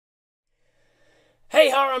Hey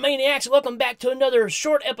Horror Maniacs, welcome back to another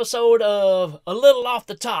short episode of A Little Off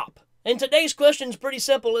the Top. And today's question is pretty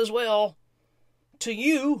simple as well. To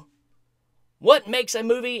you, what makes a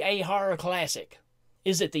movie a horror classic?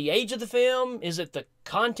 Is it the age of the film? Is it the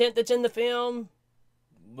content that's in the film?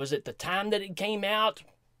 Was it the time that it came out?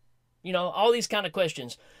 You know, all these kind of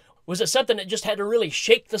questions. Was it something that just had to really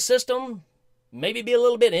shake the system? Maybe be a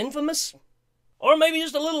little bit infamous? Or maybe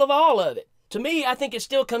just a little of all of it? To me, I think it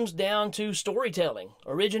still comes down to storytelling,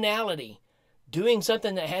 originality, doing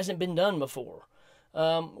something that hasn't been done before.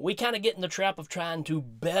 We kind of get in the trap of trying to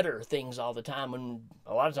better things all the time when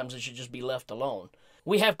a lot of times it should just be left alone.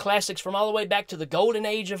 We have classics from all the way back to the golden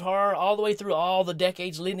age of horror, all the way through all the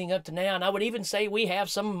decades leading up to now, and I would even say we have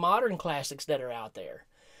some modern classics that are out there,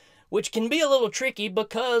 which can be a little tricky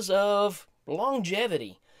because of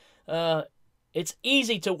longevity. It's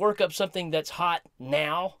easy to work up something that's hot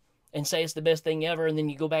now and say it's the best thing ever, and then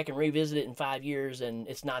you go back and revisit it in 5 years and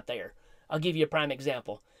it's not there. I'll give you a prime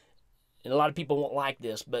example. And a lot of people won't like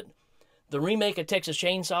this, but the remake of Texas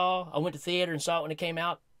Chainsaw, I went to theater and saw it when it came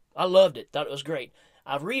out. I loved it, thought it was great.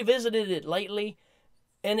 I've revisited it lately,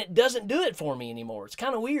 and it doesn't do it for me anymore. It's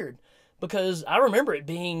kind of weird, because I remember it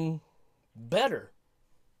being better.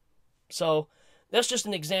 So, that's just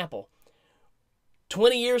an example.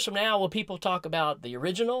 20 years from now, will people talk about the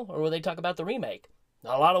original, or will they talk about the remake? In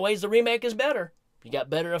a lot of ways, the remake is better. You got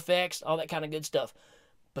better effects, all that kind of good stuff.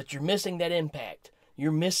 But you're missing that impact.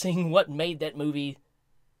 You're missing what made that movie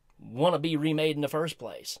want to be remade in the first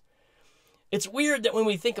place. It's weird that when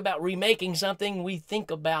we think about remaking something, we think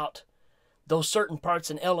about those certain parts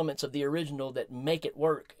and elements of the original that make it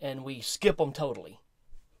work, and we skip them totally.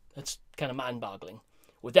 That's kind of mind-boggling.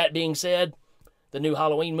 With that being said, the new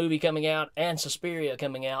Halloween movie coming out and Suspiria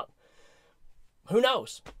coming out, who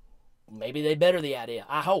knows? Maybe they better the idea.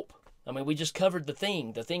 I hope. I mean, we just covered The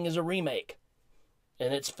Thing. The Thing is a remake,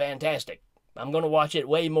 and it's fantastic. I'm going to watch it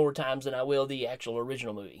way more times than I will the actual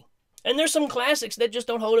original movie. And there's some classics that just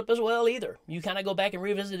don't hold up as well either. You kind of go back and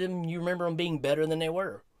revisit them, and you remember them being better than they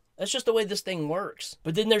were. That's just the way this thing works.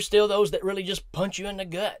 But then there's still those that really just punch you in the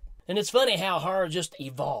gut. And it's funny how horror just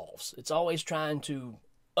evolves. It's always trying to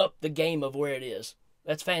up the game of where it is.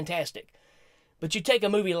 That's fantastic. But you take a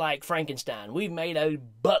movie like Frankenstein. We've made a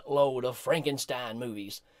buttload of Frankenstein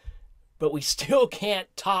movies, but we still can't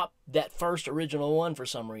top that first original one for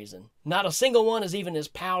some reason. Not a single one is even as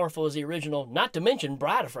powerful as the original, not to mention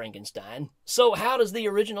Bride of Frankenstein. So how does the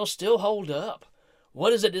original still hold up?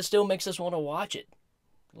 What is it that still makes us want to watch it?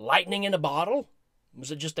 Lightning in a bottle? Was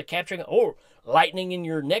it just a capturing? Or lightning in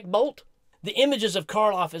your neck bolt? The images of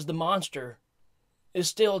Karloff as the monster is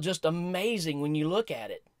still just amazing when you look at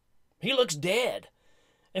it. He looks dead.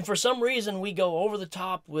 And for some reason, we go over the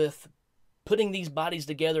top with putting these bodies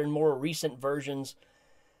together in more recent versions.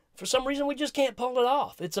 For some reason, we just can't pull it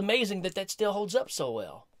off. It's amazing that that still holds up so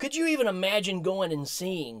well. Could you even imagine going and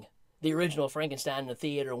seeing the original Frankenstein in the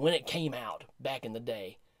theater when it came out back in the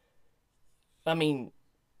day? I mean,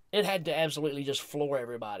 it had to absolutely just floor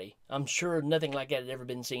everybody. I'm sure nothing like that had ever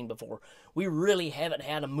been seen before. We really haven't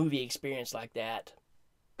had a movie experience like that.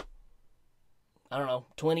 I don't know,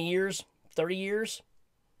 20 years, 30 years?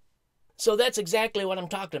 So that's exactly what I'm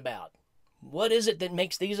talking about. What is it that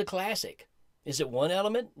makes these a classic? Is it one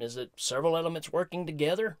element? Is it several elements working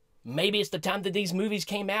together? Maybe it's the time that these movies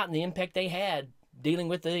came out and the impact they had dealing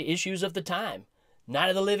with the issues of the time. Night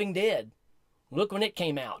of the Living Dead. Look when it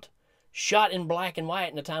came out. Shot in black and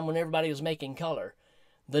white in a time when everybody was making color.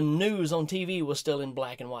 The news on TV was still in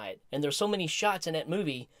black and white. And there's so many shots in that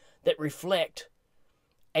movie that reflect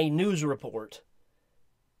a news report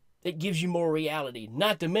that gives you more reality.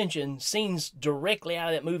 Not to mention, scenes directly out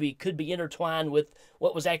of that movie could be intertwined with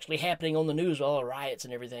what was actually happening on the news, all the riots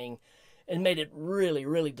and everything, and made it really,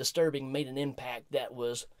 really disturbing, made an impact that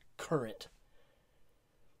was current.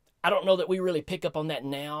 I don't know that we really pick up on that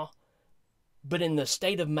now, but in the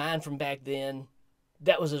state of mind from back then,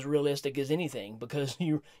 that was as realistic as anything, because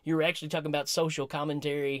you were actually talking about social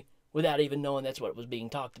commentary without even knowing that's what was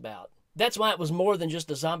being talked about. That's why it was more than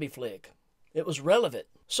just a zombie flick. It was relevant.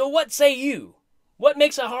 So what say you? What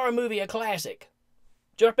makes a horror movie a classic?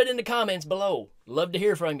 Drop it in the comments below. Love to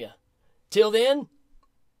hear from you. Till then,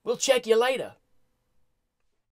 we'll check you later.